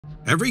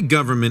Every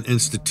government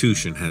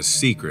institution has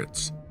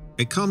secrets.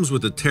 It comes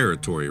with the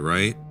territory,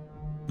 right?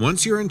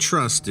 Once you're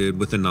entrusted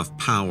with enough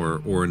power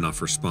or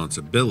enough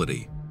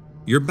responsibility,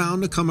 you're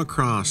bound to come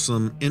across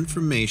some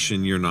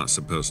information you're not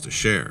supposed to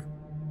share.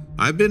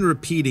 I've been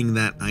repeating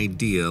that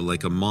idea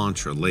like a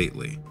mantra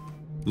lately.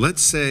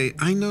 Let's say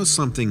I know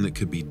something that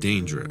could be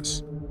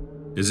dangerous.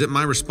 Is it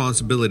my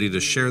responsibility to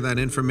share that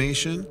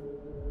information?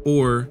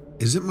 Or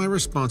is it my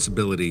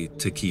responsibility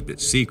to keep it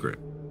secret?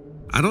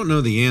 I don't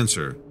know the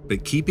answer,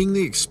 but keeping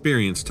the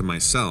experience to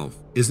myself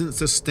isn't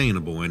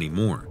sustainable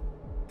anymore.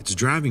 It's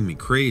driving me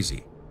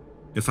crazy.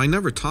 If I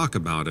never talk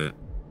about it,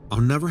 I'll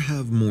never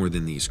have more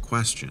than these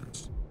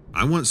questions.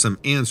 I want some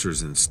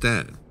answers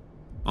instead.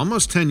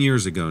 Almost 10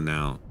 years ago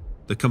now,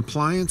 the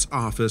compliance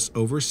office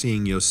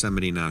overseeing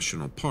Yosemite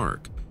National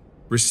Park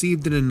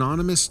received an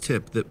anonymous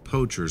tip that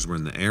poachers were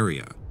in the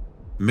area.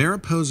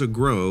 Mariposa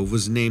Grove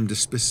was named a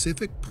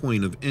specific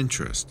point of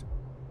interest.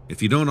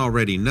 If you don't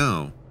already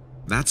know,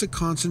 that's a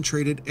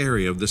concentrated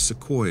area of the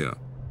sequoia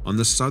on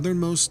the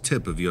southernmost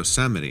tip of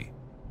Yosemite.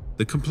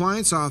 The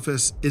compliance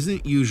office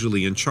isn't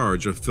usually in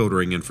charge of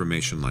filtering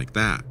information like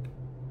that.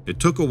 It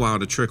took a while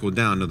to trickle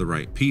down to the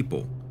right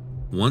people.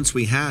 Once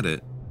we had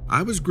it,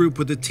 I was grouped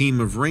with a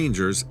team of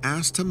rangers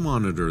asked to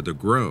monitor the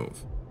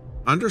grove.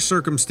 Under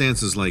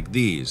circumstances like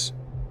these,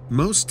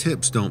 most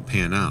tips don't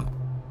pan out.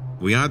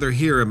 We either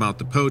hear about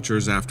the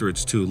poachers after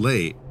it's too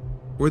late,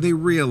 or they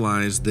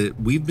realize that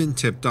we've been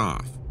tipped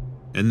off,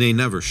 and they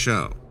never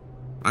show.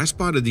 I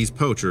spotted these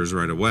poachers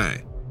right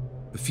away.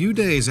 A few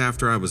days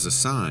after I was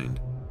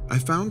assigned, I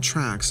found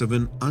tracks of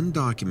an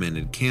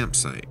undocumented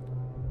campsite.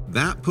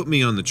 That put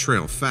me on the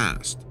trail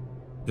fast.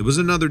 It was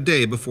another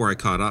day before I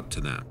caught up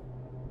to them.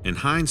 In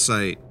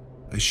hindsight,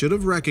 I should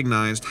have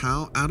recognized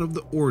how out of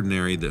the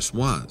ordinary this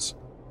was.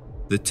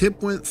 The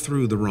tip went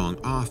through the wrong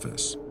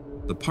office.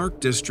 The park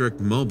district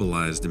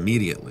mobilized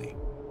immediately.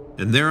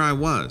 And there I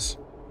was,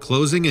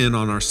 closing in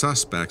on our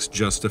suspects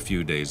just a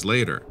few days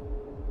later.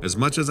 As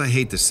much as I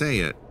hate to say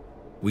it,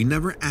 we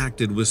never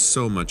acted with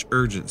so much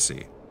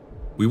urgency.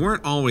 We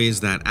weren't always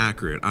that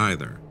accurate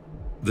either.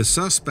 The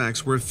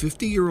suspects were a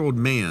 50-year-old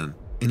man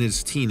and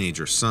his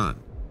teenager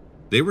son.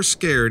 They were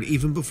scared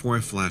even before I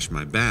flashed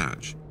my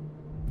badge.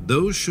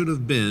 Those should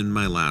have been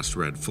my last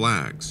red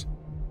flags.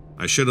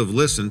 I should have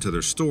listened to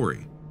their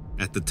story.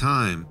 At the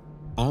time,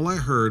 all I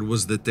heard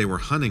was that they were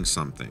hunting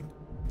something.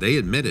 They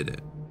admitted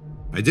it.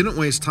 I didn't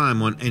waste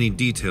time on any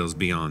details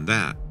beyond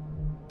that.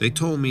 They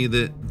told me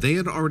that they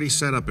had already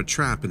set up a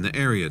trap in the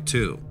area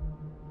too.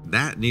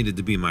 That needed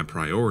to be my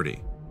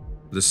priority.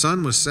 The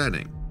sun was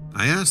setting.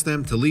 I asked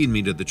them to lead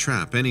me to the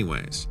trap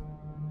anyways.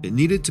 It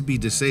needed to be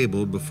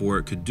disabled before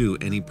it could do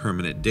any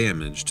permanent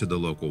damage to the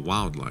local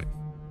wildlife.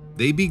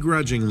 They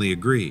begrudgingly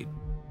agreed.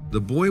 The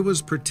boy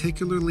was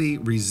particularly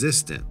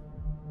resistant.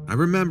 I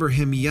remember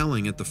him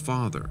yelling at the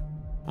father,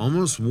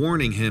 almost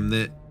warning him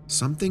that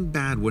something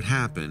bad would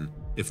happen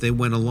if they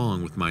went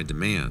along with my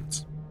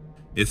demands.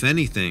 If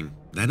anything,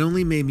 that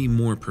only made me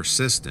more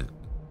persistent.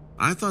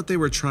 I thought they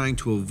were trying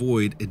to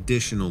avoid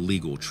additional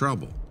legal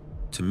trouble.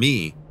 To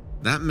me,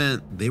 that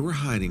meant they were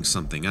hiding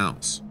something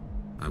else.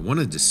 I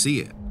wanted to see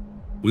it.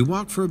 We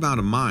walked for about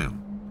a mile.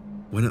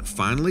 When it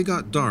finally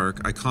got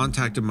dark, I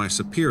contacted my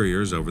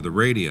superiors over the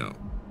radio.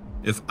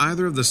 If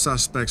either of the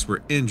suspects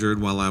were injured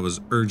while I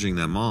was urging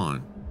them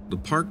on, the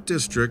park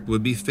district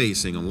would be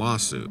facing a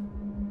lawsuit.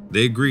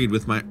 They agreed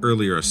with my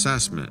earlier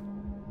assessment.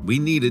 We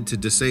needed to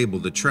disable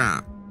the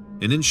trap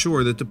and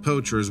ensure that the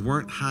poachers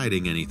weren't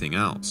hiding anything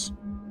else.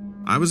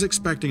 I was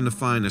expecting to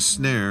find a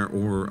snare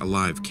or a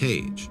live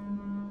cage.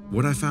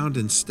 What I found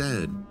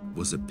instead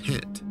was a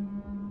pit.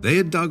 They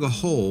had dug a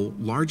hole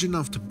large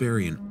enough to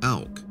bury an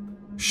elk.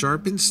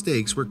 Sharpened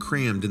stakes were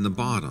crammed in the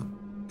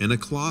bottom, and a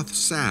cloth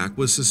sack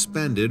was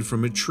suspended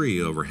from a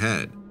tree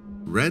overhead.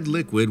 Red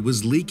liquid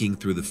was leaking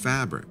through the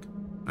fabric.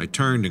 I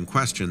turned and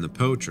questioned the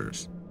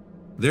poachers.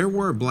 There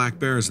were black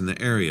bears in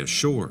the area,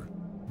 sure,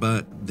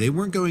 but they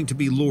weren't going to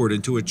be lured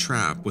into a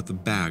trap with a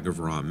bag of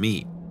raw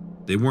meat.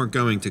 They weren't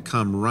going to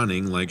come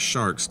running like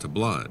sharks to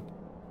blood.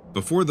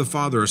 Before the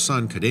father or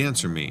son could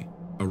answer me,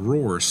 a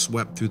roar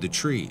swept through the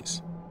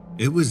trees.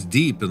 It was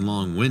deep and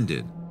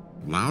long-winded,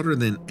 louder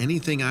than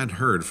anything I'd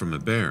heard from a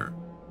bear.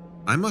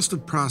 I must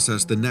have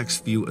processed the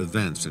next few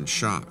events in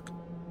shock.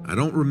 I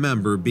don't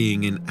remember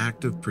being an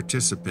active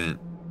participant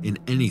in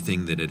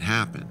anything that had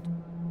happened.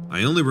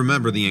 I only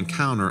remember the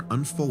encounter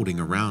unfolding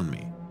around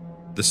me.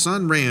 The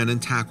son ran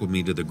and tackled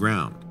me to the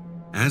ground.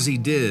 As he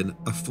did,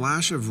 a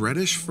flash of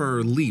reddish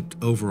fur leaped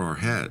over our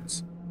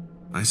heads.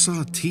 I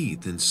saw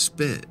teeth and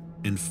spit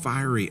and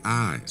fiery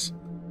eyes.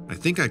 I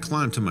think I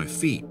climbed to my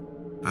feet.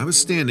 I was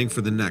standing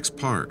for the next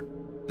part.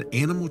 The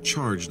animal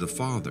charged the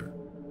father.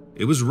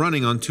 It was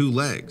running on two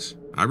legs.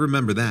 I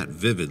remember that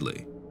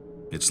vividly.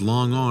 Its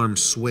long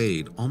arms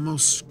swayed,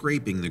 almost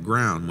scraping the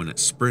ground when it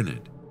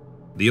sprinted.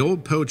 The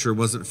old poacher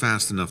wasn't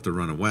fast enough to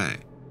run away.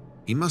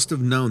 He must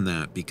have known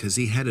that because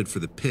he headed for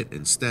the pit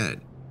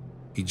instead.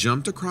 He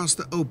jumped across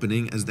the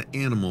opening as the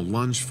animal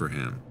lunged for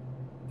him.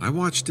 I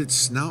watched its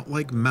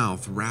snout-like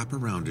mouth wrap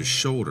around his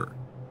shoulder.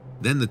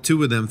 Then the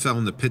two of them fell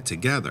in the pit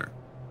together.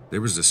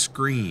 There was a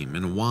scream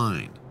and a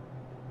whine.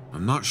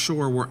 I'm not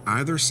sure where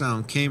either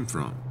sound came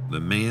from,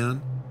 the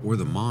man or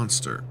the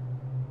monster.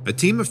 A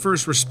team of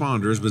first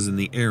responders was in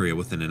the area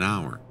within an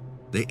hour.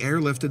 They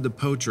airlifted the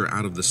poacher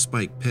out of the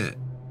spike pit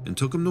and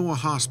took him to a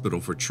hospital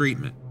for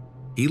treatment.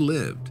 He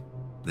lived.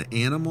 The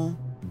animal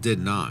did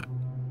not.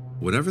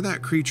 Whatever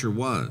that creature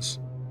was,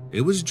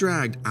 it was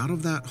dragged out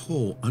of that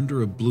hole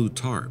under a blue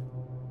tarp.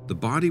 The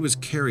body was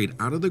carried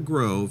out of the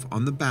grove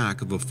on the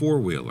back of a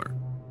four-wheeler.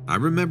 I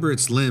remember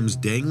its limbs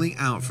dangling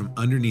out from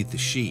underneath the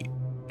sheet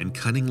and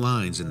cutting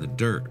lines in the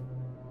dirt.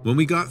 When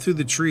we got through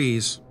the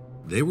trees,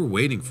 they were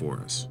waiting for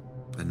us.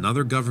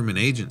 Another government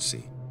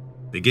agency.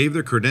 They gave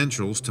their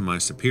credentials to my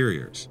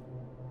superiors.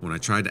 When I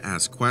tried to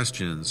ask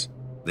questions,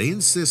 they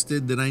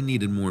insisted that I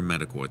needed more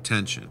medical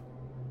attention.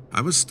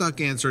 I was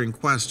stuck answering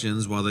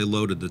questions while they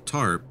loaded the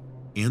tarp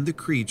and the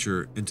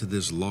creature into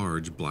this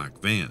large black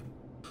van.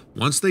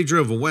 Once they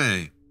drove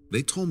away,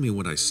 they told me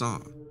what I saw.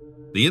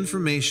 The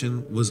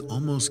information was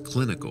almost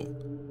clinical.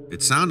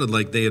 It sounded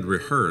like they had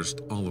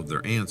rehearsed all of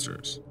their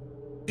answers.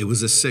 It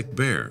was a sick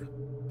bear.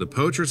 The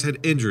poachers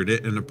had injured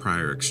it in a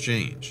prior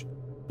exchange,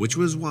 which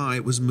was why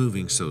it was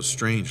moving so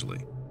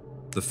strangely.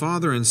 The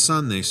father and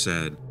son, they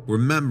said, were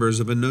members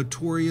of a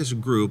notorious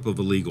group of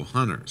illegal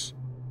hunters.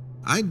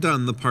 I'd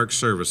done the Park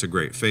Service a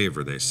great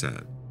favor, they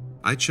said.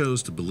 I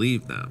chose to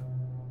believe them.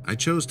 I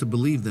chose to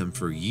believe them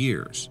for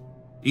years.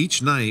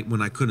 Each night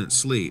when I couldn't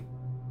sleep,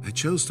 I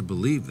chose to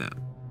believe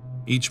them.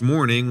 Each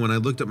morning when I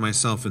looked at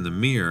myself in the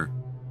mirror,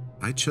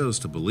 I chose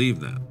to believe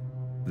them.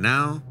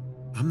 Now,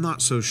 I'm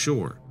not so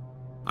sure.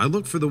 I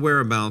look for the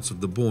whereabouts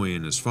of the boy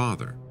and his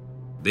father.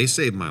 They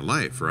saved my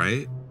life,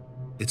 right?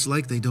 It's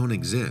like they don't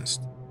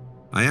exist.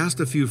 I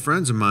asked a few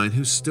friends of mine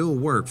who still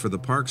work for the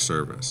Park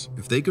Service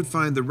if they could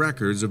find the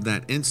records of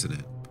that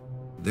incident.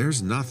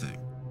 There's nothing.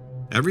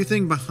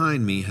 Everything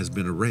behind me has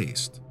been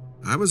erased.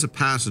 I was a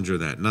passenger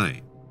that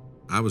night.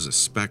 I was a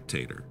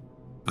spectator.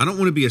 I don't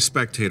want to be a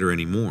spectator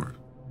anymore.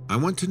 I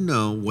want to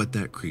know what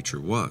that creature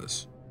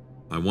was.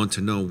 I want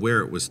to know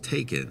where it was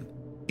taken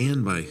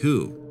and by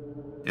who.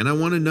 And I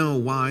want to know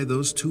why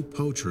those two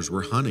poachers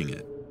were hunting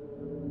it.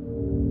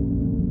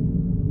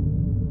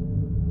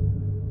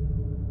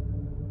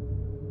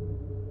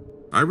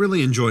 I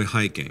really enjoy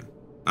hiking.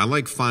 I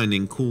like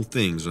finding cool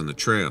things on the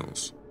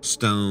trails.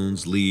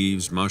 Stones,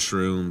 leaves,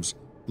 mushrooms,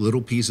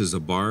 little pieces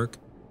of bark,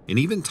 and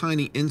even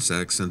tiny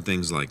insects and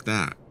things like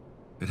that.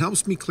 It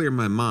helps me clear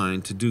my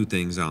mind to do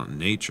things out in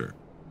nature.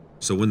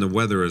 So when the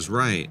weather is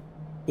right,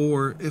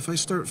 or if I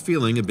start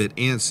feeling a bit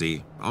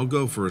antsy, I'll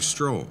go for a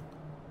stroll.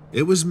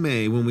 It was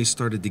May when we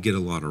started to get a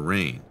lot of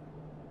rain.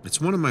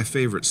 It's one of my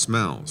favorite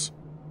smells.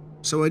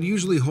 So I'd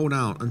usually hold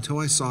out until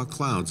I saw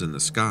clouds in the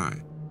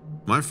sky.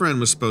 My friend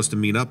was supposed to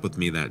meet up with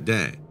me that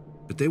day,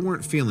 but they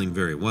weren't feeling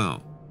very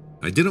well.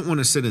 I didn't want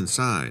to sit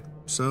inside,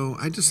 so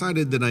I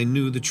decided that I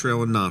knew the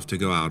trail enough to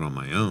go out on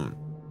my own.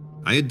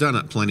 I had done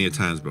it plenty of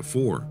times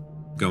before,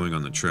 going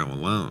on the trail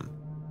alone,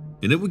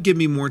 and it would give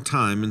me more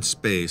time and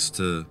space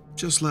to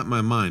just let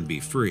my mind be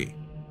free.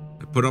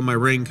 I put on my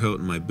raincoat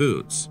and my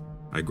boots.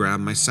 I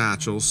grabbed my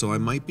satchel so I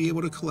might be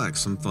able to collect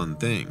some fun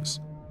things,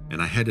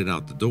 and I headed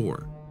out the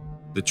door.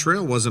 The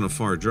trail wasn't a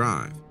far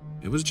drive.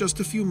 It was just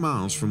a few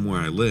miles from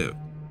where I lived.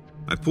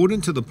 I pulled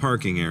into the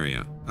parking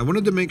area. I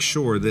wanted to make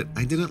sure that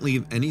I didn't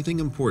leave anything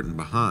important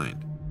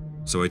behind.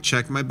 So I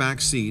checked my back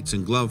seats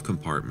and glove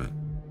compartment.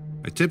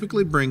 I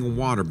typically bring a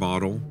water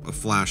bottle, a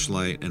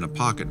flashlight, and a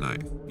pocket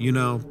knife,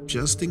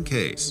 just in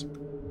case.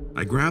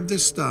 I grabbed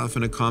this stuff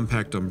and a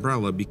compact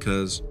umbrella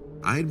because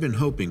I had been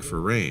hoping for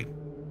rain.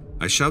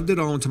 I shoved it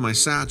all into my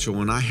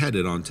satchel and I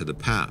headed onto the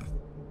path.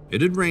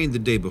 It had rained the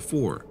day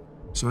before,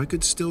 so I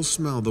could still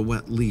smell the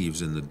wet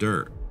leaves in the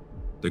dirt.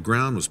 The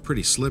ground was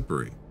pretty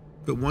slippery,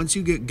 but once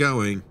you get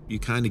going, you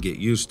kind of get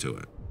used to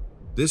it.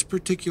 This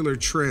particular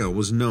trail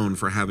was known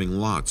for having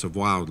lots of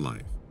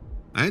wildlife.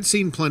 I had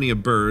seen plenty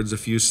of birds, a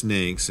few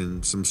snakes,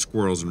 and some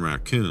squirrels and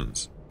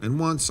raccoons, and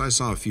once I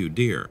saw a few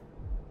deer.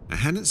 I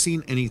hadn't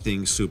seen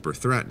anything super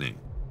threatening.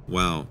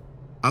 Well,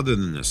 other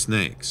than the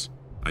snakes.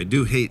 I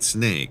do hate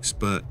snakes,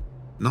 but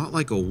not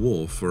like a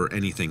wolf or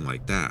anything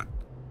like that.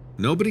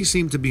 Nobody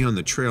seemed to be on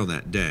the trail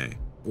that day,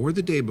 or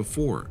the day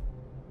before.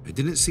 I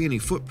didn't see any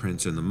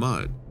footprints in the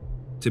mud.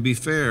 To be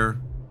fair,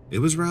 it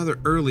was rather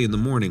early in the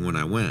morning when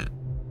I went,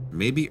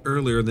 maybe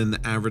earlier than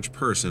the average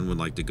person would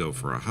like to go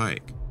for a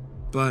hike.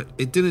 But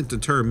it didn't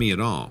deter me at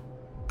all.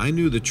 I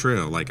knew the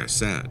trail, like I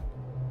said.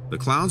 The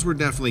clouds were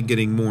definitely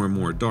getting more and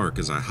more dark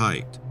as I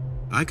hiked.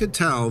 I could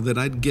tell that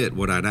I'd get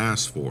what I'd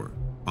asked for.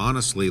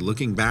 Honestly,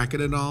 looking back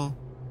at it all,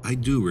 I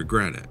do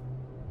regret it.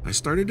 I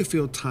started to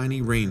feel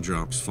tiny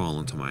raindrops fall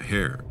into my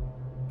hair.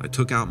 I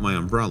took out my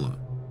umbrella.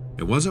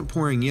 It wasn't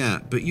pouring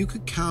yet, but you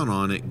could count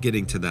on it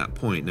getting to that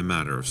point in a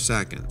matter of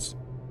seconds.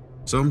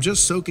 So I'm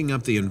just soaking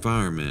up the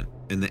environment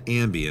and the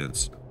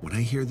ambience when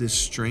I hear this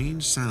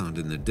strange sound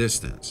in the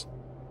distance.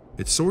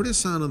 It sort of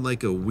sounded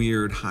like a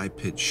weird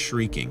high-pitched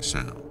shrieking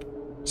sound.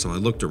 So I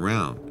looked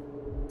around.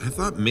 I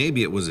thought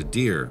maybe it was a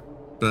deer,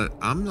 but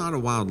I'm not a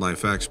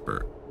wildlife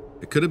expert.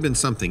 It could have been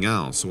something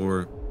else,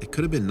 or it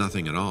could have been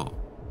nothing at all.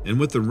 And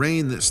with the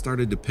rain that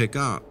started to pick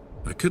up,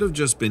 I could have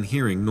just been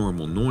hearing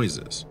normal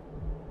noises.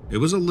 It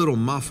was a little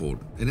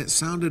muffled, and it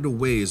sounded a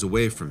ways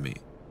away from me.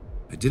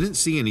 I didn't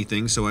see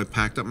anything, so I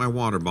packed up my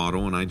water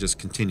bottle and I just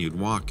continued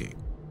walking.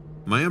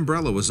 My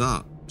umbrella was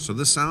up, so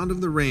the sound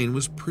of the rain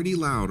was pretty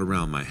loud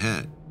around my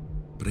head,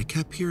 but I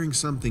kept hearing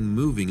something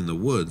moving in the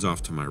woods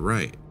off to my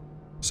right.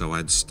 So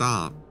I'd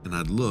stop and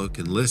I'd look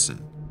and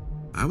listen.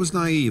 I was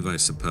naive, I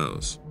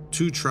suppose,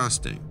 too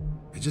trusting.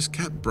 I just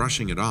kept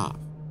brushing it off.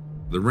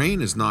 The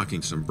rain is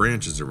knocking some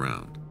branches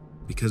around,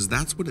 because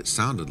that's what it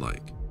sounded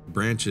like,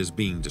 branches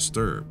being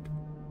disturbed.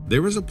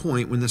 There was a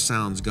point when the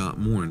sounds got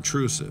more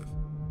intrusive.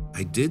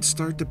 I did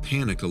start to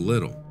panic a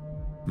little.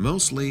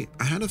 Mostly,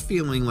 I had a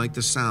feeling like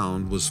the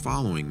sound was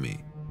following me,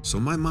 so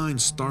my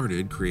mind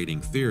started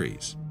creating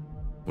theories.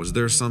 Was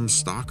there some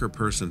stalker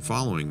person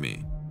following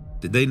me?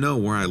 Did they know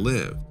where I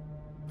lived?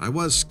 I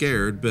was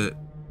scared, but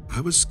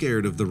I was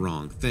scared of the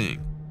wrong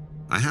thing.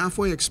 I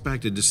halfway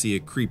expected to see a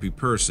creepy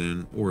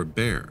person or a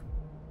bear.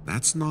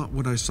 That's not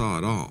what I saw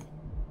at all.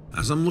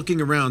 As I'm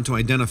looking around to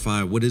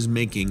identify what is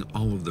making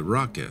all of the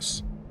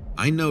ruckus,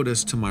 I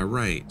notice to my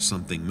right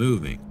something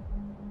moving.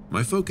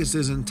 My focus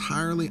is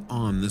entirely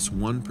on this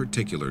one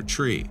particular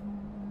tree.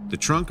 The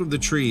trunk of the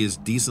tree is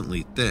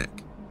decently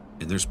thick,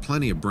 and there's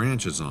plenty of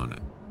branches on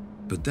it.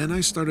 But then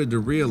I started to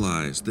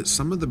realize that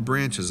some of the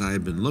branches I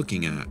had been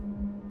looking at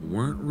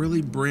weren't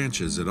really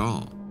branches at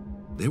all.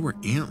 They were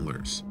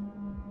antlers.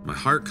 My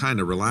heart kind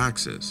of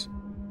relaxes.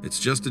 It's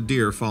just a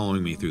deer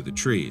following me through the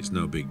trees,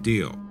 no big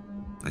deal.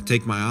 I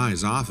take my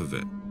eyes off of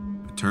it.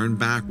 I turn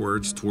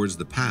backwards towards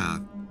the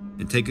path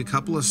and take a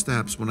couple of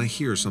steps when I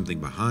hear something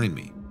behind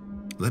me.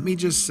 Let me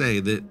just say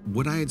that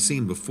what I had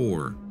seen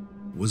before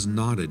was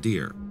not a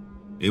deer.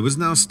 It was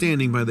now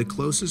standing by the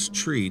closest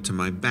tree to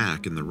my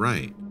back in the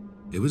right.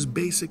 It was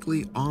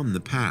basically on the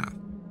path,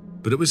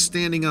 but it was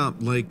standing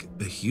up like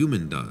a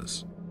human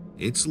does.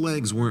 Its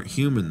legs weren't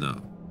human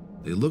though.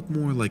 They looked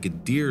more like a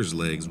deer's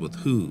legs with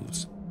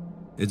hooves.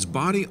 Its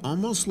body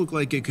almost looked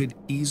like it could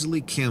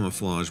easily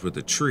camouflage with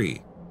a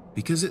tree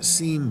because it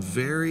seemed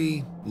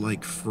very,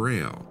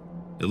 frail.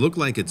 It looked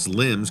like its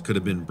limbs could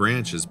have been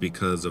branches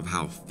because of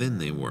how thin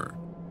they were.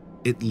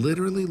 It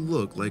literally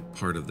looked like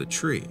part of the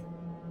tree.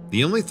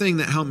 The only thing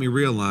that helped me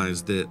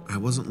realize that I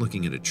wasn't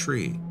looking at a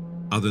tree,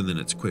 other than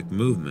its quick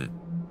movement,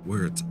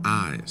 were its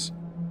eyes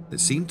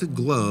that seemed to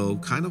glow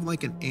kind of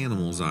like an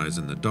animal's eyes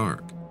in the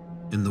dark,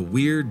 and the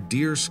weird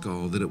deer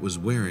skull that it was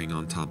wearing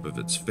on top of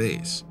its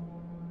face.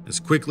 As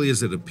quickly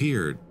as it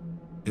appeared,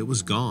 it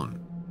was gone.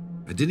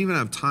 I didn't even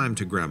have time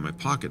to grab my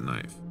pocket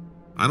knife.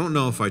 I don't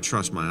know if I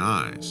trust my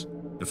eyes,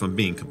 if I'm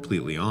being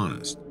completely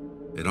honest.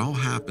 It all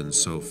happened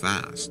so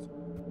fast.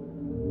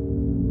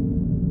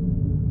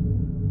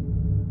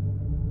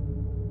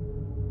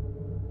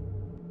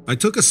 I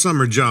took a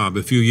summer job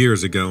a few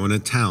years ago in a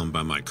town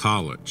by my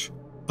college.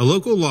 A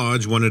local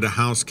lodge wanted a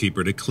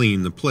housekeeper to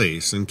clean the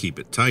place and keep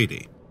it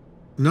tidy.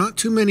 Not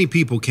too many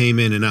people came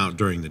in and out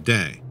during the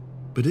day,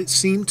 but it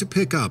seemed to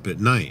pick up at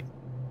night.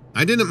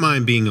 I didn't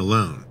mind being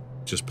alone,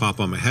 just pop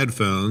on my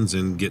headphones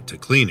and get to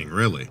cleaning,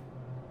 really.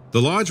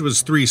 The lodge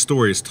was 3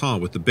 stories tall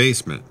with the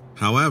basement.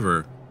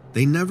 However,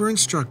 they never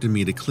instructed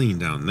me to clean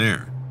down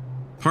there.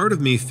 Part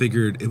of me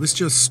figured it was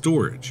just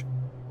storage,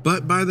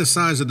 but by the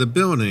size of the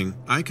building,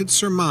 I could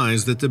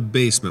surmise that the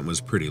basement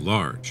was pretty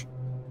large.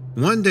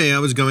 One day I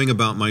was going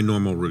about my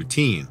normal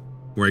routine,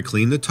 where I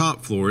cleaned the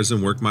top floors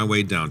and worked my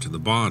way down to the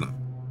bottom.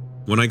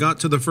 When I got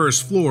to the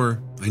first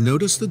floor, I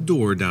noticed the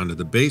door down to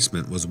the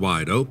basement was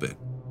wide open.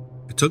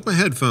 I took my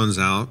headphones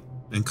out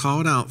and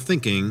called out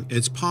thinking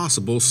it's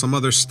possible some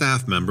other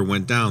staff member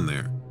went down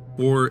there,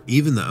 or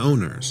even the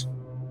owners.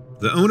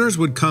 The owners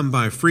would come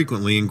by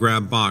frequently and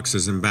grab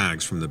boxes and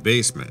bags from the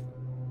basement.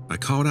 I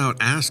called out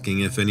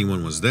asking if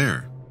anyone was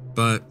there,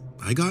 but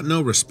I got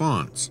no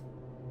response.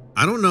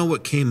 I don't know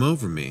what came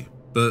over me,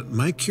 but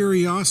my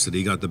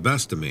curiosity got the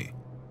best of me.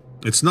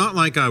 It's not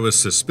like I was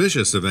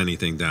suspicious of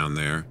anything down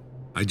there.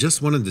 I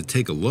just wanted to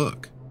take a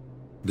look.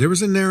 There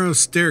was a narrow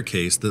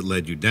staircase that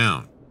led you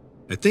down.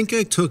 I think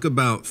I took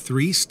about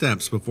 3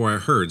 steps before I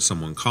heard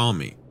someone call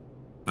me.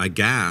 I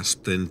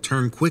gasped and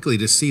turned quickly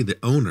to see the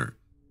owner.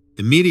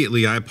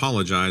 Immediately, I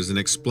apologized and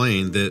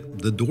explained that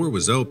the door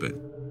was open.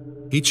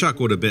 He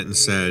chuckled a bit and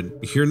said,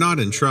 "You're not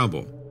in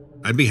trouble.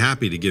 I'd be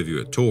happy to give you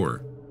a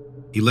tour."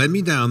 He led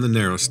me down the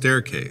narrow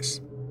staircase,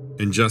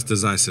 and just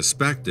as I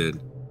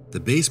suspected, the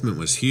basement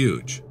was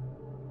huge.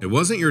 It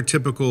wasn't your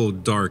typical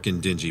dark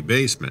and dingy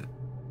basement.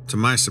 To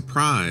my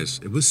surprise,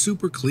 it was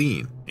super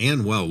clean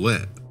and well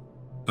lit.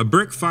 A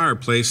brick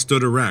fireplace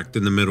stood erect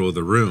in the middle of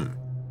the room,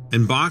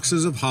 and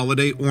boxes of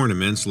holiday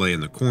ornaments lay in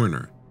the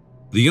corner.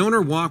 The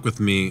owner walked with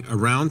me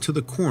around to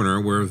the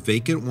corner where a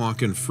vacant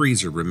walk-in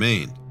freezer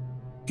remained.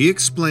 He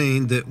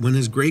explained that when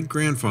his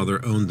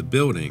great-grandfather owned the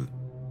building,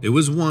 it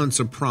was once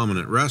a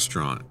prominent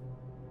restaurant.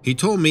 He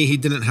told me he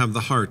didn't have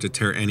the heart to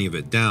tear any of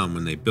it down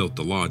when they built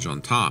the lodge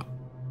on top.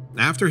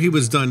 After he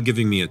was done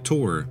giving me a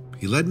tour,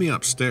 he led me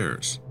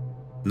upstairs.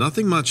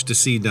 Nothing much to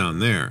see down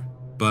there,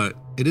 but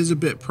it is a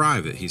bit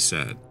private, he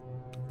said.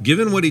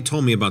 Given what he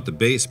told me about the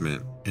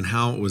basement and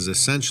how it was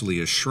essentially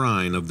a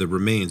shrine of the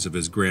remains of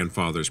his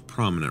grandfather's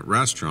prominent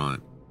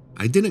restaurant,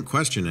 I didn't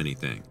question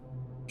anything.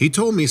 He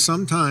told me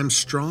sometimes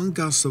strong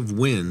gusts of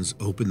winds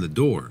open the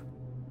door,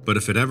 but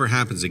if it ever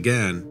happens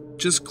again,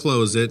 just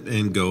close it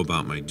and go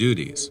about my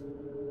duties.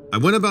 I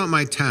went about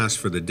my task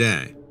for the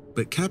day,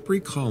 but kept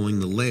recalling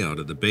the layout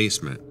of the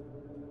basement.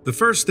 The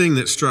first thing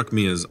that struck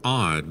me as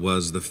odd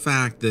was the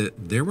fact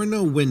that there were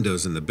no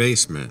windows in the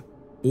basement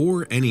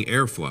or any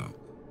airflow.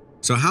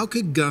 So how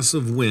could gusts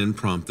of wind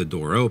prompt the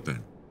door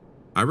open?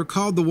 I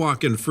recalled the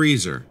walk-in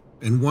freezer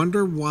and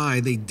wonder why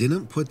they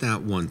didn't put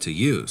that one to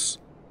use.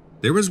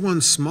 There was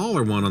one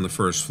smaller one on the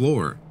first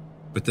floor,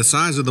 but the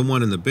size of the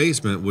one in the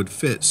basement would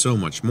fit so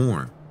much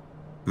more.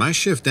 My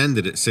shift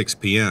ended at 6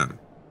 p.m.,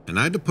 and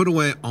I had to put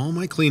away all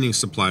my cleaning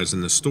supplies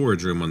in the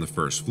storage room on the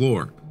first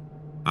floor.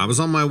 I was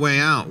on my way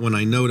out when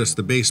I noticed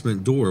the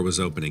basement door was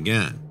open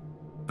again.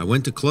 I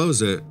went to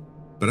close it,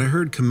 but I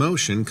heard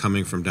commotion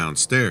coming from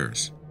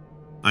downstairs.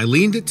 I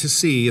leaned it to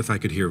see if I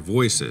could hear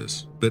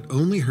voices, but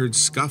only heard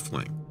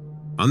scuffling.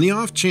 On the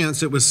off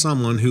chance it was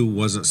someone who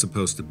wasn't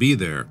supposed to be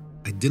there,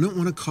 I didn't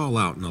want to call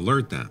out and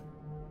alert them.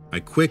 I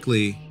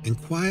quickly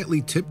and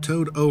quietly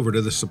tiptoed over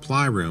to the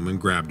supply room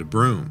and grabbed a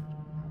broom.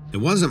 It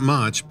wasn't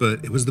much,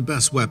 but it was the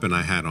best weapon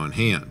I had on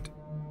hand.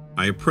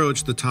 I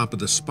approached the top of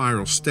the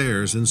spiral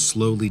stairs and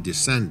slowly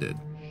descended.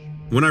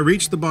 When I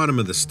reached the bottom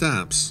of the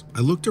steps, I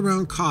looked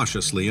around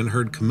cautiously and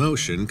heard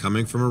commotion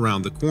coming from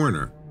around the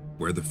corner,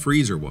 where the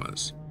freezer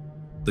was.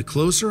 The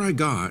closer I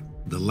got,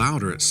 the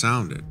louder it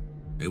sounded.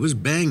 It was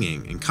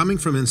banging and coming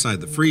from inside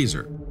the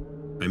freezer.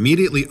 I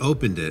immediately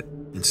opened it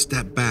and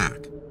stepped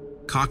back,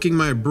 cocking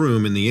my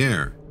broom in the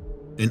air.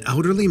 An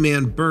elderly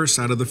man burst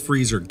out of the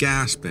freezer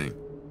gasping.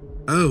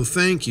 "Oh,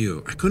 thank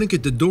you. I couldn't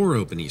get the door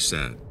open," he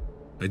said.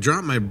 I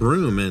dropped my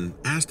broom and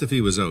asked if he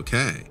was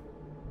okay.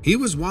 He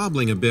was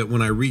wobbling a bit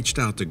when I reached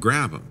out to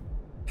grab him.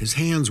 His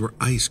hands were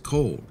ice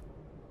cold.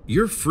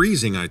 "You're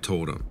freezing," I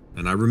told him,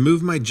 and I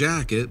removed my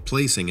jacket,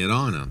 placing it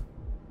on him.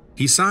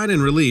 He sighed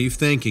in relief,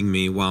 thanking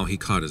me while he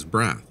caught his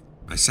breath.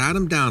 I sat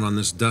him down on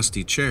this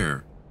dusty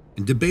chair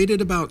and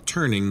debated about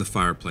turning the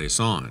fireplace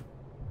on.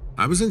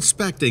 I was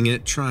inspecting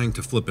it, trying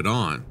to flip it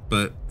on,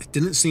 but it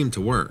didn't seem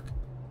to work.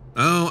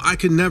 "Oh, I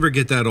could never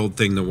get that old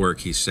thing to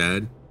work," he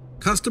said.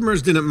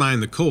 "Customers didn't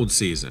mind the cold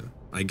season.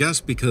 I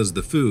guess because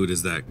the food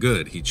is that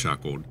good," he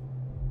chuckled.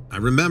 I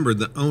remembered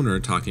the owner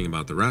talking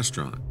about the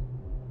restaurant.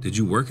 "Did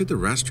you work at the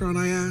restaurant?"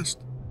 I asked.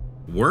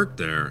 "Worked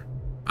there?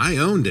 I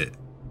owned it."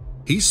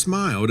 He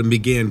smiled and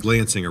began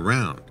glancing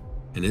around,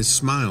 and his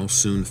smile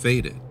soon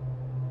faded.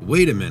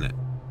 "Wait a minute,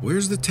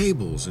 where's the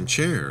tables and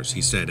chairs?"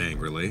 he said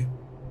angrily.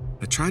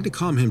 I tried to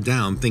calm him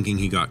down, thinking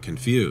he got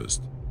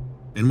confused,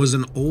 and was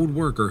an old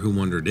worker who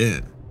wandered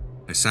in.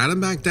 I sat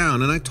him back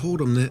down and I told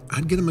him that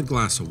I'd get him a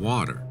glass of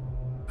water.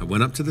 I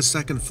went up to the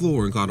second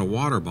floor and got a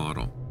water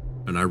bottle,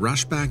 and I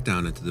rushed back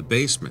down into the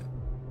basement.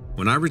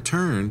 When I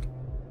returned,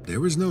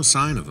 there was no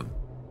sign of him.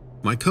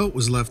 My coat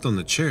was left on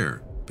the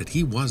chair, but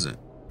he wasn't.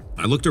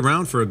 I looked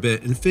around for a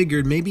bit and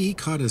figured maybe he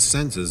caught his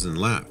senses and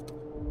left.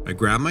 I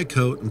grabbed my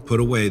coat and put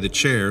away the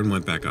chair and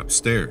went back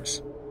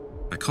upstairs.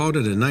 I called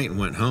it a night and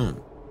went home.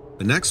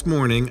 The next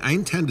morning, I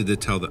intended to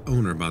tell the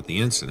owner about the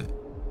incident.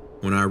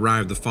 When I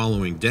arrived the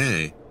following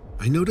day,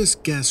 I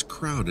noticed guests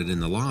crowded in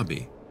the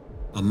lobby.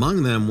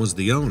 Among them was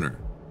the owner.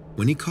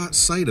 When he caught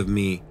sight of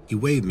me, he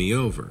waved me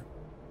over.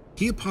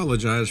 He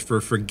apologized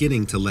for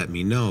forgetting to let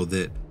me know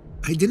that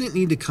I didn't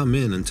need to come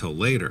in until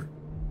later.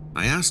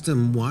 I asked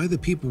him why the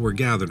people were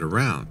gathered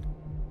around,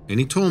 and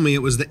he told me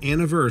it was the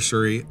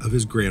anniversary of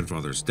his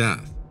grandfather's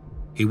death.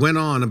 He went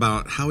on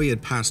about how he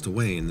had passed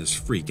away in this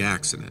freak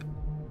accident.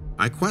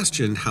 I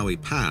questioned how he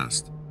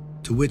passed,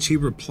 to which he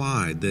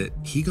replied that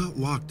he got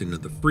locked into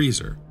the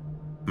freezer.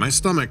 My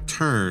stomach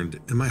turned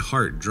and my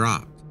heart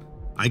dropped.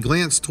 I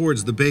glanced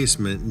towards the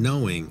basement,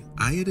 knowing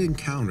I had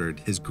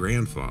encountered his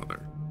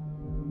grandfather.